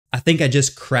think I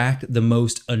just cracked the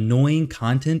most annoying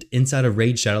content inside of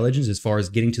Raid Shadow Legends as far as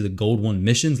getting to the Gold 1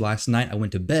 missions. Last night I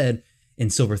went to bed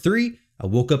in Silver 3. I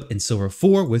woke up in Silver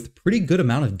 4 with pretty good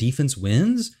amount of defense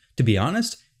wins, to be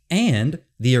honest. And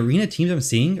the arena teams I'm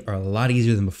seeing are a lot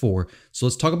easier than before. So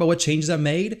let's talk about what changes I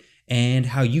made and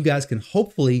how you guys can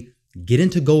hopefully get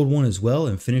into Gold 1 as well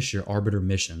and finish your Arbiter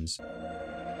missions.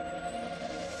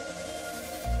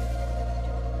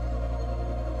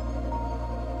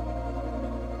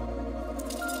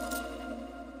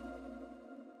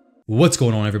 What's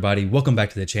going on, everybody? Welcome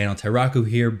back to the channel. Tyrauku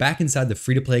here, back inside the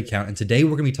free-to-play account, and today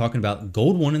we're going to be talking about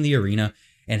Gold 1 in the arena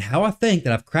and how I think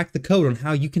that I've cracked the code on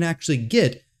how you can actually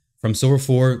get from Silver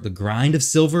 4, the grind of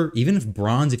Silver, even if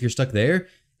Bronze, if you're stuck there,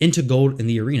 into Gold in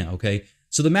the arena, okay?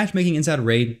 So the matchmaking inside of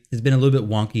Raid has been a little bit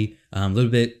wonky, a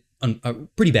little bit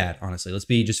pretty bad, honestly. Let's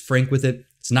be just frank with it.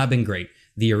 It's not been great.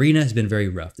 The arena has been very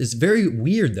rough. It's very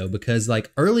weird, though, because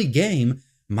like early game,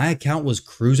 my account was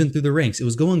cruising through the ranks. It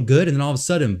was going good, and then all of a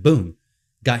sudden, boom,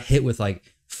 got hit with like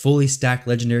fully stacked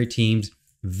legendary teams,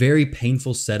 very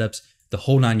painful setups, the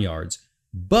whole 9 yards.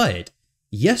 But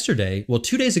yesterday, well,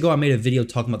 2 days ago, I made a video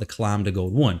talking about the climb to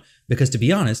Gold 1, because to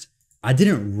be honest, I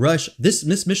didn't rush this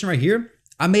mission right here.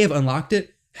 I may have unlocked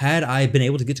it had I been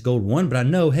able to get to Gold 1, but I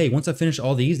know, hey, once I finish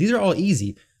all these are all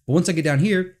easy. But once I get down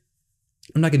here,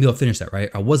 I'm not gonna be able to finish that, right?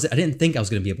 I didn't think I was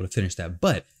gonna be able to finish that,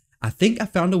 but I think I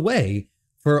found a way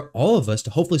for all of us to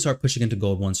hopefully start pushing into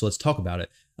Gold 1. So let's talk about it.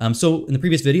 So in the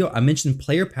previous video, I mentioned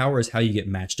player power is how you get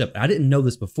matched up. I didn't know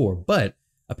this before, but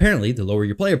apparently the lower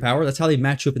your player power, that's how they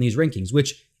match you up in these rankings,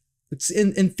 which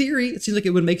in theory, it seems like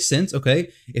it would make sense,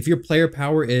 okay? If your player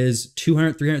power is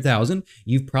 200, 300,000,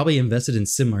 you've probably invested in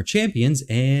similar champions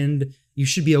and you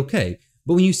should be okay.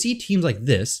 But when you see teams like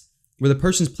this, where the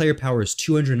person's player power is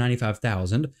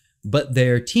 295,000, but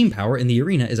their team power in the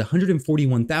arena is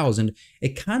 141,000, it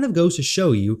kind of goes to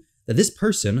show you that this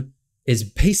person is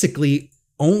basically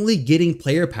only getting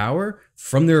player power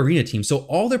from their arena team. So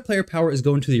all their player power is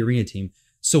going to the arena team.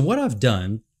 So what I've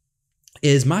done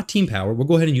is my team power, we'll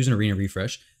go ahead and use an arena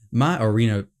refresh, my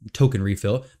arena token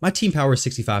refill, my team power is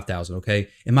 65,000, okay?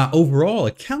 And my overall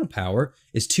account power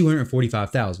is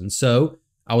 245,000. So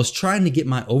I was trying to get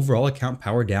my overall account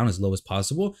power down as low as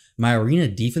possible. My arena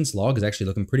defense log is actually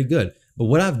looking pretty good. But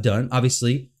what I've done,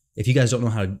 obviously, if you guys don't know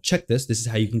how to check this, this is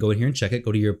how you can go in here and check it.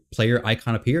 Go to your player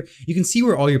icon up here. You can see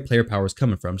where all your player power is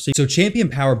coming from. So champion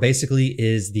power basically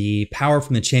is the power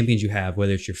from the champions you have,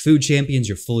 whether it's your food champions,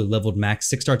 your fully leveled max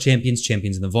 6-star champions,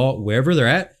 champions in the vault, wherever they're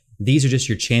at. These are just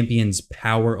your champions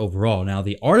power overall. Now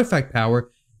the artifact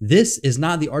power, this is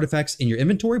not the artifacts in your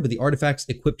inventory, but the artifacts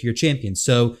equipped to your champions.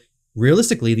 So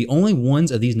realistically, the only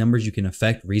ones of these numbers you can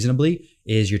affect reasonably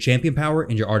is your champion power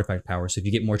and your artifact power. So if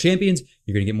you get more champions,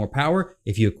 you're going to get more power.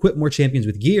 If you equip more champions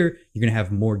with gear, you're going to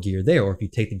have more gear there. Or if you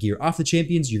take the gear off the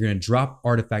champions, you're going to drop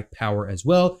artifact power as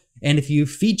well. And if you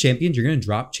feed champions, you're going to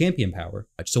drop champion power.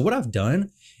 So what I've done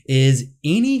is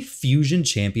any fusion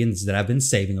champions that I've been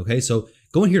saving, okay? So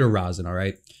going here to Rosin, all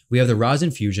right? We have the Rosin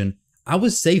fusion. I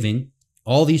was saving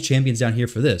all these champions down here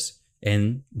for this.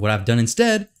 And what I've done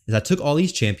instead is I took all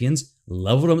these champions,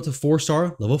 leveled them up to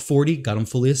 4-star, level 40, got them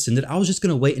fully ascended. I was just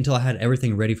going to wait until I had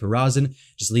everything ready for Rosin,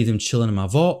 just leave them chilling in my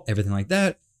vault, everything like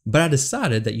that. But I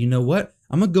decided that, you know what?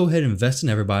 I'm going to go ahead and invest in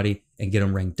everybody and get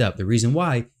them ranked up. The reason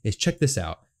why is check this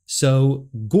out. So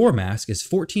Gore Mask is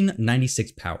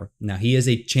 1496 power. Now he is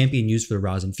a champion used for the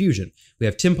Rosin fusion. We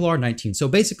have Templar 19. So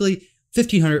basically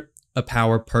 1500 a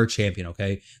power per champion,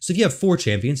 okay? So if you have 4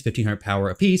 champions, 1500 power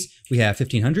apiece, we have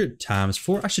 1500 times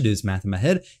 4. I should do this math in my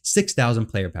head. 6,000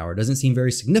 player power. Doesn't seem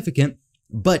very significant,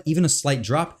 but even a slight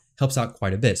drop helps out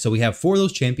quite a bit. So we have 4 of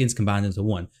those champions combined into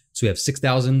 1. So we have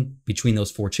 6,000 between those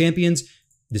 4 champions.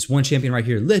 This one champion right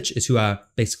here, Lich, is who I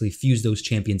basically fused those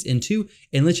champions into,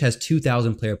 and Lich has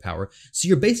 2,000 player power. So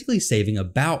you're basically saving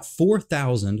about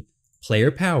 4,000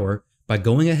 player power by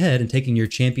going ahead and taking your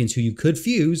champions who you could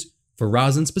fuse for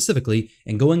Rosin specifically,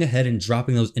 and going ahead and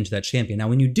dropping those into that champion. Now,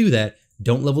 when you do that,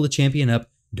 don't level the champion up,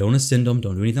 don't ascend them,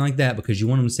 don't do anything like that, because you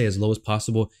want them to stay as low as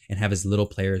possible and have as little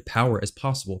player power as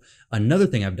possible. Another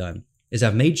thing I've done is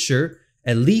I've made sure,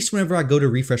 at least whenever I go to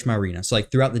refresh my arena, so like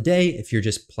throughout the day, if you're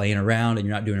just playing around and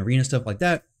you're not doing arena stuff like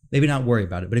that, maybe not worry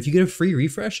about it. But if you get a free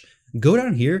refresh, go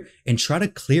down here and try to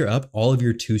clear up all of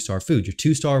your 2-star foods, your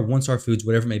 2-star, 1-star foods,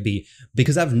 whatever it may be.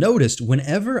 Because I've noticed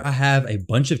whenever I have a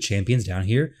bunch of champions down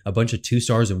here, a bunch of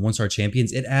 2-stars and 1-star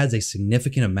champions, it adds a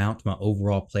significant amount to my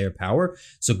overall player power.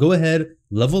 So go ahead,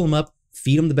 level them up,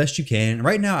 feed them the best you can.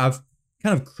 Right now, I've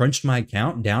kind of crunched my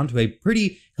account down to a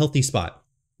pretty healthy spot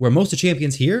where most of the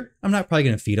champions here, I'm not probably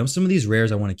going to feed them. Some of these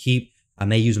rares I want to keep. I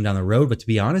may use them down the road, but to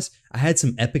be honest, I had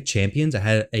some epic champions. I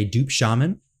had a dupe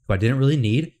shaman who I didn't really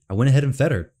need, I went ahead and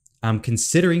fed her. I'm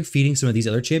considering feeding some of these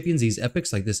other champions, these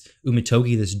epics, like this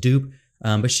Umitogi, this dupe,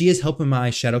 but she is helping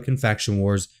my Shadowkin Faction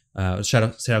Wars,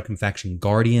 Shadowkin Faction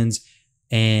Guardians,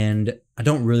 and I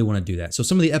don't really want to do that. So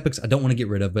some of the epics I don't want to get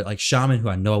rid of, but like Shaman, who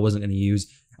I know I wasn't going to use,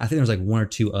 I think there's like 1 or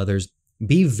 2 others.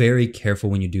 Be very careful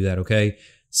when you do that, okay?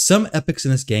 Some epics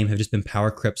in this game have just been power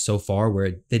crept so far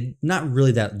where they're not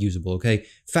really that usable, okay?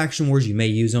 Faction Wars, you may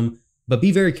use them, but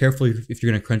be very careful if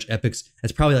you're going to crunch epics.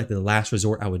 That's probably like the last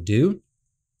resort I would do.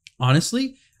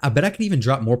 Honestly, I bet I could even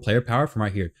drop more player power from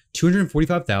right here.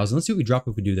 245,000. Let's see what we drop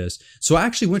if we do this. So I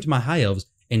actually went to my high elves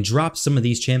and dropped some of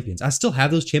these champions. I still have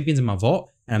those champions in my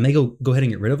vault, and I may go ahead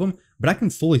and get rid of them, but I can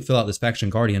fully fill out this faction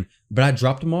guardian. But I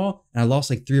dropped them all, and I lost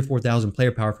like 3,000 or 4,000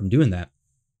 player power from doing that.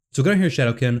 So go down here to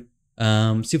Shadowkin.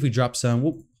 See if we drop some.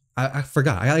 Well, I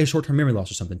forgot. I got like a short-term memory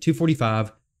loss or something.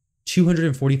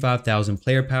 245,000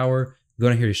 player power. Go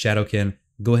down here to Shadowkin.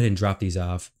 Go ahead and drop these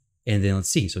off. And then let's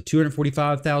see. So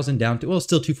 245,000 down to, well,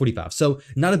 still 245. So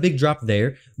not a big drop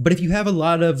there. But if you have a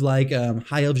lot of like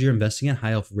high elves you're investing in,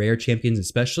 high elf rare champions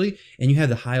especially, and you have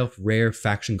the high elf rare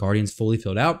faction guardians fully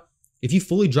filled out, if you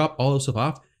fully drop all those stuff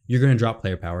off, you're going to drop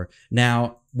player power.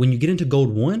 Now, when you get into gold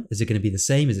 1, is it going to be the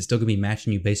same? Is it still going to be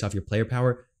matching you based off your player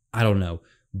power? I don't know.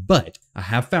 But I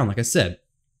have found, like I said,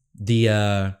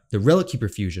 the Relic Keeper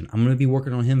fusion. I'm going to be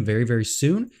working on him very, very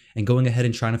soon and going ahead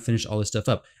and trying to finish all this stuff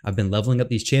up. I've been leveling up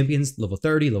these champions, level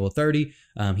 30, level 30.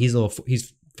 He's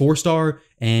 4-star,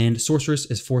 and Sorceress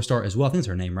is 4-star as well. I think that's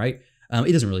her name, right?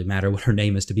 It doesn't really matter what her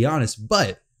name is, to be honest,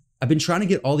 but I've been trying to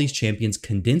get all these champions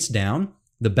condensed down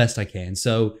the best I can.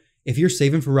 So if you're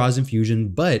saving for Rosin Fusion,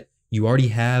 but you already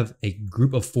have a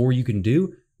group of 4 you can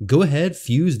do, go ahead,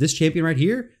 fuse this champion right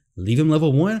here, leave him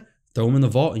level 1, throw him in the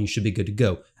vault, and you should be good to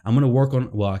go. I'm going to work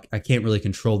on, well, I can't really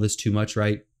control this too much,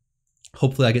 right?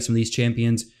 Hopefully I get some of these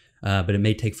champions, but it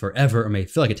may take forever, or may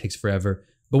feel like it takes forever.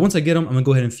 But once I get them, I'm going to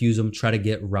go ahead and fuse them, try to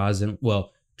get Rosin,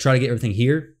 well, try to get everything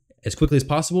here as quickly as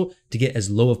possible to get as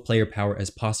low of player power as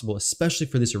possible, especially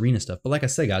for this arena stuff. But like I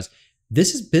said, guys,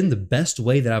 this has been the best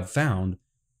way that I've found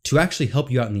to actually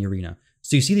help you out in the arena.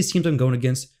 So you see these teams I'm going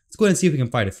against? Let's go ahead and see if we can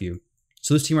fight a few.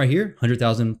 So this team right here,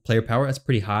 100,000 player power, that's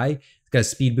pretty high. It's got a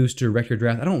speed booster, Rector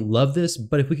Draft. I don't love this,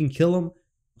 but if we can kill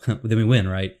them, then we win,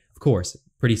 right? Of course,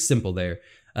 pretty simple there.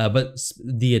 But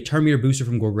the turn meter booster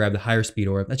from Gorgrab, the higher speed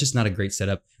aura, that's just not a great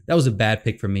setup. That was a bad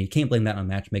pick for me. Can't blame that on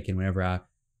matchmaking whenever I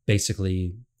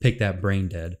basically pick that brain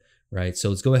dead, right? So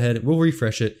let's go ahead, we'll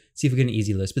refresh it, see if we get an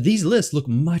easy list. But these lists look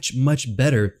much, much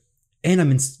better, and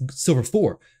I'm in Silver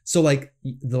 4. So like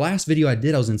the last video I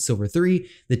did, I was in Silver 3.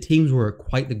 The teams were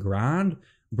quite the grind.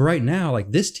 But right now,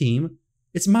 like this team,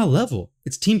 it's my level.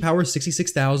 It's team power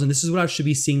 66,000. This is what I should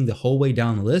be seeing the whole way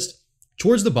down the list.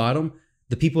 Towards the bottom,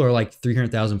 the people are like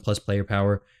 300,000 plus player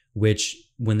power, which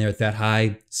when they're at that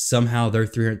high, somehow their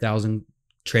 300,000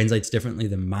 translates differently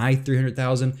than my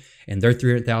 300,000, and their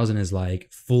 300,000 is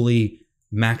like fully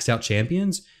maxed out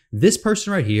champions. This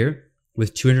person right here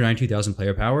with 292,000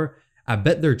 player power, I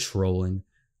bet they're trolling.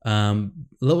 A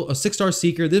 6-star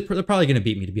Seeker, they're probably going to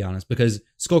beat me, to be honest, because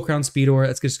Skull Crown Speed Aura,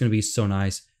 that's just going to be so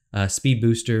nice. Speed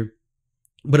Booster.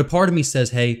 But a part of me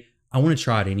says, hey, I want to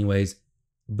try it anyways.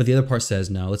 But the other part says,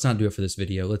 no, let's not do it for this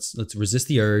video. Let's resist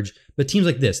the urge. But teams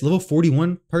like this, level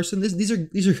 41 person, these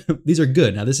are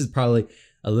good. Now this is probably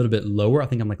a little bit lower. I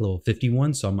think I'm like level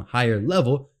 51, so I'm a higher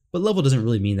level. But level doesn't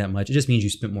really mean that much. It just means you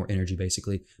spent more energy,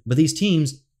 basically. But these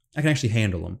teams, I can actually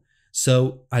handle them.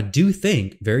 So I do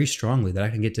think very strongly that I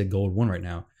can get to gold 1 right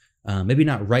now. Maybe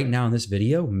not right now in this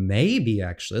video. Maybe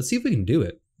actually. Let's see if we can do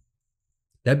it.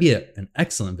 That'd be an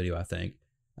excellent video, I think.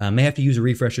 May have to use a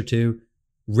refresher too.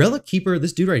 Relic Keeper,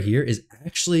 this dude right here is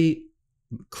actually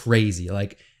crazy.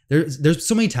 Like there's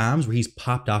so many times where he's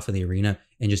popped off in the arena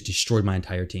and just destroyed my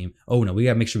entire team. Oh no, we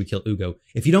gotta make sure we kill Ugo.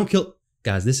 If you don't kill,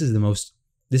 guys, this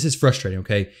is frustrating,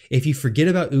 okay? If you forget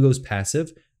about Ugo's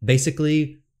passive,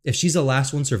 basically, if she's the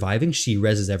last one surviving, she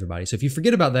reses everybody. So if you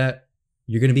forget about that,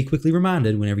 you're going to be quickly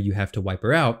reminded whenever you have to wipe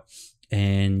her out,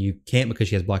 and you can't because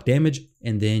she has block damage,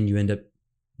 and then you end up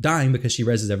dying because she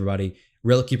reses everybody.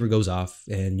 Relic Keeper goes off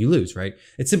and you lose, right?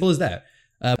 It's simple as that.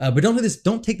 But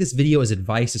don't take this video as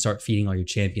advice to start feeding all your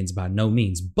champions, by no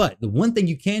means. But the one thing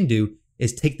you can do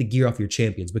is take the gear off your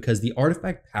champions, because the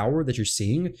artifact power that you're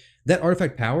seeing, that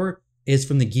artifact power is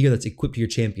from the gear that's equipped to your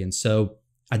champions. So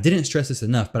I didn't stress this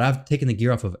enough, but I've taken the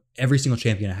gear off of every single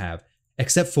champion I have,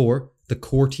 except for the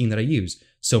core team that I use.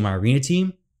 So my arena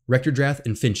team, Rector Drath,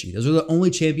 and Finchy. Those are the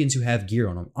only champions who have gear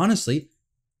on them. Honestly,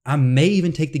 I may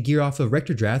even take the gear off of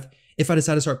Rector Drath if I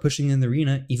decide to start pushing in the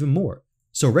arena even more.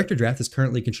 So Rector Drath is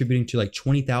currently contributing to like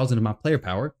 20,000 of my player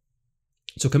power.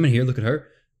 So come in here, look at her.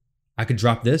 I could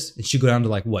drop this and she'd go down to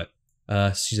like what?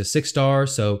 She's a 6-star,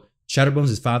 so Shatterbones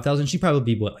is 5,000. She'd probably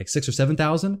be what, like 6,000 or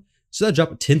 7,000. So that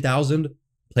dropped 10,000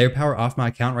 player power off my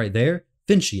account right there.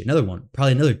 Finchy, another one,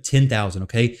 probably another 10,000.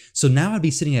 Okay, so now I'd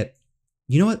be sitting at,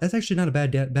 you know what? That's actually not a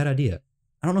bad idea.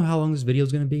 I don't know how long this video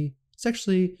is going to be. It's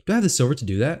actually, do I have the silver to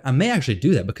do that? I may actually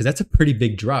do that because that's a pretty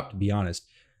big drop, to be honest.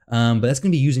 But that's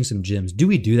going to be using some gems. Do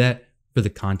we do that for the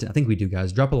content? I think we do,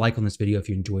 guys. Drop a like on this video if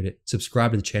you enjoyed it.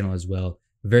 Subscribe to the channel as well.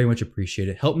 Very much appreciate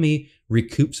it. Help me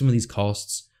recoup some of these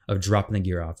costs of dropping the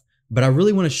gear off. But I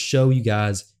really want to show you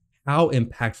guys how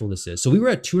impactful this is. So we were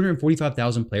at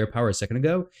 245,000 player power a second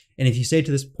ago. And if you stay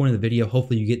to this point of the video,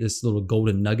 hopefully you get this little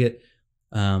golden nugget.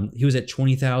 He was at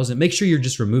 20,000. Make sure you're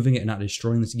just removing it and not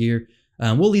destroying this gear.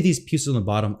 We'll leave these pieces on the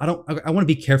bottom. I want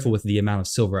to be careful with the amount of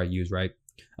silver I use, right?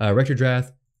 Rector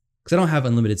Draft, because I don't have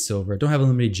unlimited silver. I don't have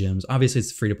unlimited gems. Obviously,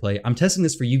 it's free to play. I'm testing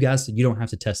this for you guys so you don't have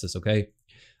to test this, okay?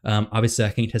 Obviously,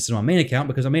 I can't test it on my main account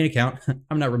because on my main account,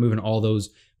 I'm not removing all those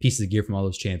pieces of gear from all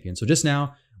those champions. So just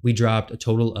now, we dropped a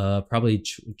total of probably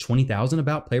 20,000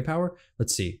 about player power.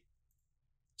 Let's see.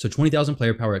 So 20,000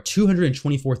 player power at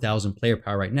 224,000 player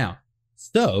power right now.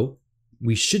 So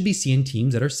we should be seeing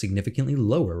teams that are significantly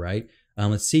lower, right?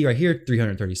 Let's see right here,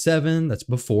 337. That's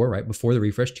before, right? Before the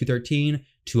refresh, 213,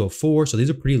 204. So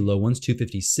these are pretty low ones,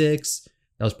 256.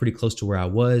 That was pretty close to where I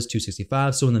was,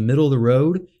 265. So in the middle of the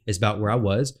road is about where I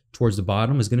was. Towards the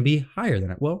bottom is going to be higher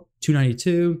than it. Well,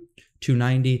 292,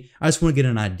 290. I just want to get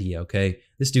an idea, okay?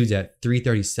 This dude's at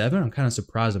 337. I'm kind of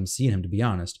surprised I'm seeing him, to be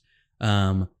honest.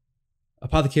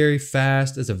 Apothecary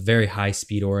fast is a very high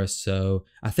speed aura. So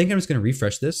I think I'm just going to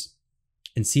refresh this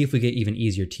and see if we get even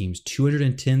easier teams.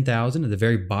 210,000 at the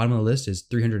very bottom of the list is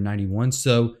 391.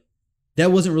 So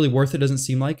that wasn't really worth it, doesn't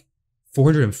seem like.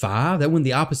 405, that went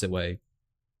the opposite way.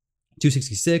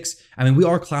 266, I mean, we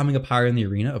are climbing up higher in the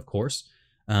arena, of course.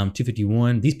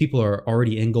 251, these people are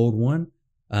already in gold 1.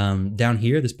 Down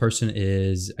here, this person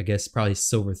is, I guess, probably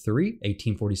silver 3,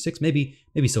 1846, maybe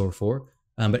silver 4.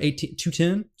 But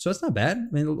 210, so that's not bad.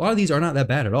 I mean, a lot of these are not that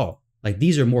bad at all. Like,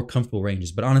 these are more comfortable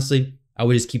ranges, but honestly, I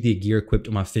would just keep the gear equipped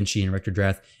on my Finchy and Rector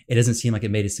Draft. It doesn't seem like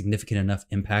it made a significant enough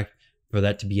impact for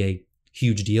that to be a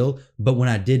huge deal. But when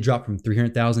I did drop from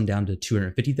 300,000 down to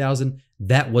 250,000,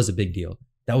 that was a big deal.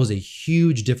 That was a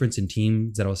huge difference in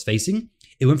teams that I was facing.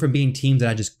 It went from being teams that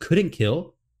I just couldn't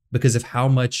kill because of how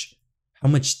much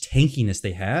tankiness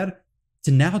they had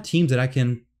to now teams that I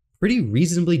can pretty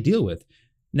reasonably deal with.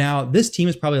 Now, this team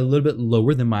is probably a little bit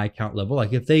lower than my account level.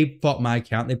 Like, if they fought my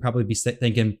account, they'd probably be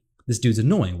thinking, this dude's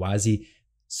annoying. Why is he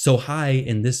so high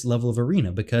in this level of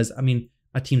arena? Because, I mean,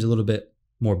 my team's a little bit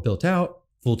more built out,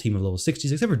 full team of level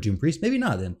 60s, except for Doom Priest. Maybe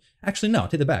not then. Actually, no,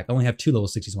 take that back. I only have 2 level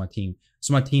 60s on my team.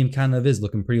 So my team kind of is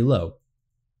looking pretty low.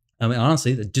 I mean,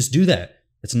 honestly, just do that.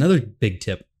 That's another big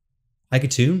tip.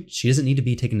 Haikatune, she doesn't need to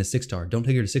be taken to 6-star. Don't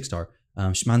take her to 6-star.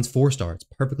 Mine's 4-star. It's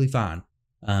perfectly fine.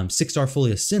 6-star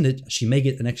fully ascended, she may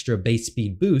get an extra base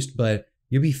speed boost, but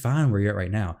you'll be fine where you're at right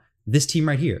now. This team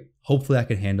right here, hopefully I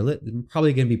can handle it. I'm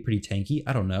probably going to be pretty tanky.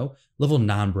 I don't know. Level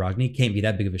 9 Brogni can't be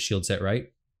that big of a shield set,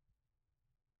 right?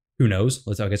 Who knows?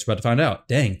 I guess we're about to find out.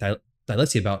 Dang,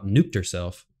 Thylesia about nuked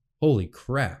herself. Holy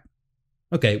crap.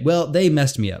 Okay, well, they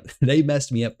messed me up. They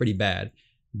messed me up pretty bad.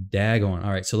 Daggone.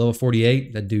 All right, so level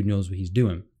 48, that dude knows what he's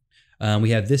doing.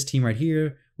 We have this team right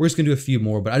here. We're just going to do a few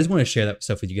more, but I just want to share that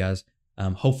stuff with you guys.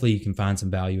 Hopefully you can find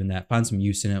some value in that, find some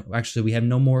use in it. Actually, we have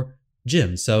no more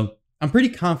gems, so I'm pretty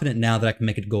confident now that I can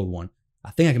make it to gold 1.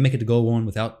 I think I can make it to gold 1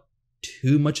 without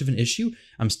too much of an issue.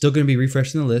 I'm still going to be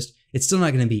refreshing the list. It's still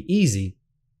not going to be easy,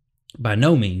 by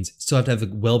no means. Still have to have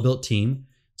a well-built team.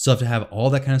 Still have to have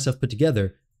all that kind of stuff put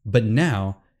together. But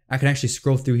now I can actually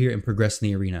scroll through here and progress in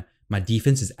the arena. My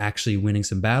defense is actually winning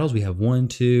some battles. We have 1,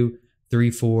 2,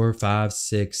 3, 4, 5,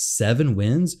 6, 7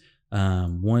 wins.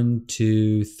 1,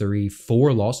 2, 3,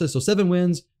 4 losses. So 7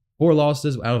 wins, 4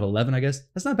 losses out of 11, I guess.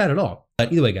 That's not bad at all.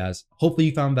 But either way, guys, hopefully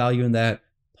you found value in that.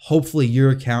 Hopefully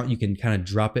your account, you can kind of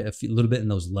drop it a little bit in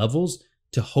those levels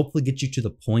to hopefully get you to the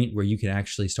point where you can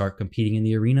actually start competing in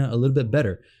the arena a little bit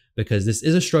better, because this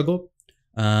is a struggle.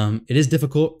 It is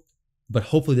difficult, but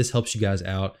hopefully this helps you guys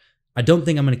out. I don't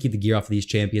think I'm going to keep the gear off of these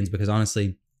champions because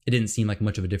honestly, it didn't seem like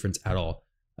much of a difference at all.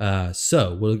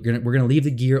 So we're gonna leave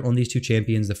the gear on these 2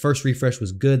 champions. The first refresh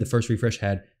was good. The first refresh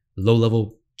had low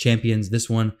level champions. This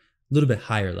one a little bit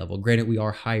higher level. Granted, we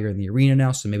are higher in the arena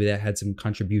now, so maybe that had some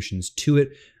contributions to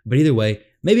it. But either way,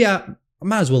 maybe I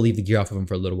might as well leave the gear off of them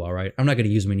for a little while, right? I'm not gonna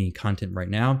use them in any content right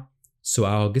now, so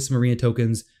I'll get some arena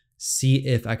tokens, see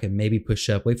if I can maybe push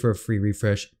up, wait for a free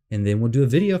refresh, and then we'll do a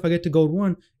video if I get to gold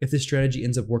 1 if this strategy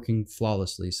ends up working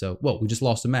flawlessly. So, whoa, we just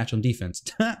lost a match on defense.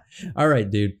 All right,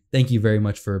 dude. Thank you very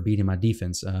much for beating my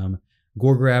defense.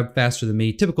 Gore grab faster than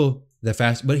me. Typical, the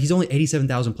fast, but he's only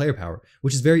 87,000 player power,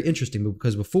 which is very interesting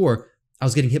because before I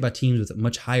was getting hit by teams with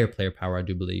much higher player power, I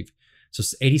do believe. So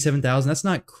 87,000, that's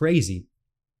not crazy.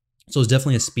 So it's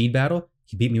definitely a speed battle.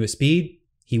 He beat me with speed,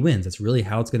 he wins. That's really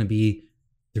how it's going to be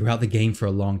throughout the game for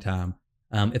a long time.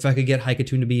 If I could get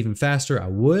Haikatune to be even faster, I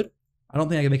would. I don't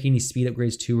think I can make any speed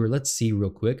upgrades to her. Let's see real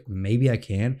quick. Maybe I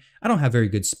can. I don't have very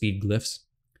good speed glyphs.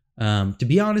 To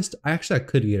be honest, I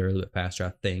could get her a little bit faster,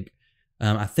 I think.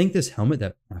 I think this helmet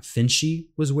that Finchie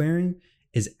was wearing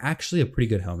is actually a pretty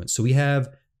good helmet. So we have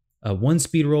one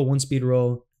speed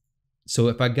roll. So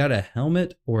if I got a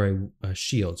helmet or a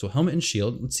shield, so helmet and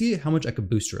shield, let's see how much I could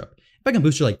boost her up. If I can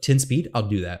boost her like 10 speed, I'll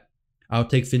do that. I'll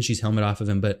take Finchie's helmet off of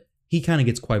him, but he kind of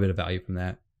gets quite a bit of value from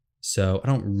that. So I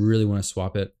don't really want to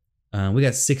swap it. We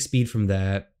got 6 speed from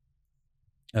that.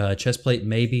 Chest plate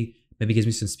maybe gives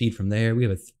me some speed from there. We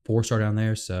have a 4-star down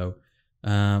there, so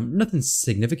nothing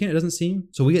significant, it doesn't seem.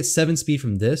 So we get 7 speed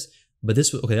from this, but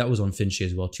this was, okay, that was on Finchie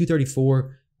as well.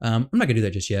 234. I'm not gonna do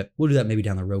that just yet. We'll do that maybe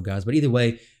down the road, guys. But either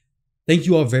way, thank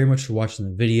you all very much for watching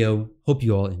the video. Hope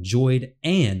you all enjoyed,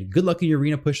 and good luck in your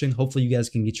arena pushing. Hopefully you guys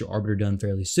can get your Arbiter done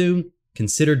fairly soon.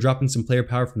 Consider dropping some player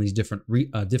power from these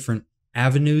different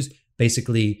avenues.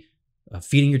 Basically,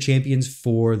 feeding your champions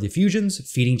for the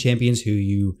fusions, feeding champions who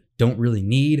you don't really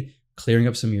need, clearing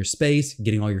up some of your space,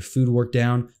 getting all your food work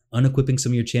down, unequipping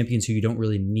some of your champions who you don't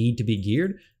really need to be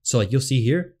geared. So like you'll see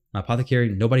here, my apothecary,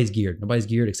 nobody's geared. Nobody's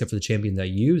geared except for the champions I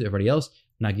use. Everybody else,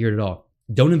 not geared at all.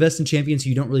 Don't invest in champions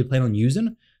who you don't really plan on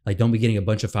using. Like, don't be getting a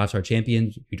bunch of 5-star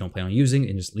champions you don't plan on using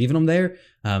and just leaving them there.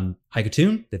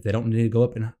 Haikatune, if they don't need to go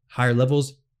up in higher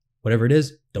levels, whatever it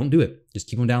is, don't do it. Just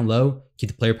keep them down low, keep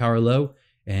the player power low,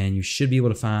 and you should be able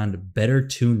to find better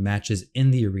tuned matches in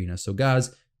the arena. So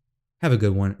guys, have a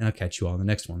good one, and I'll catch you all in the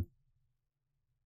next one.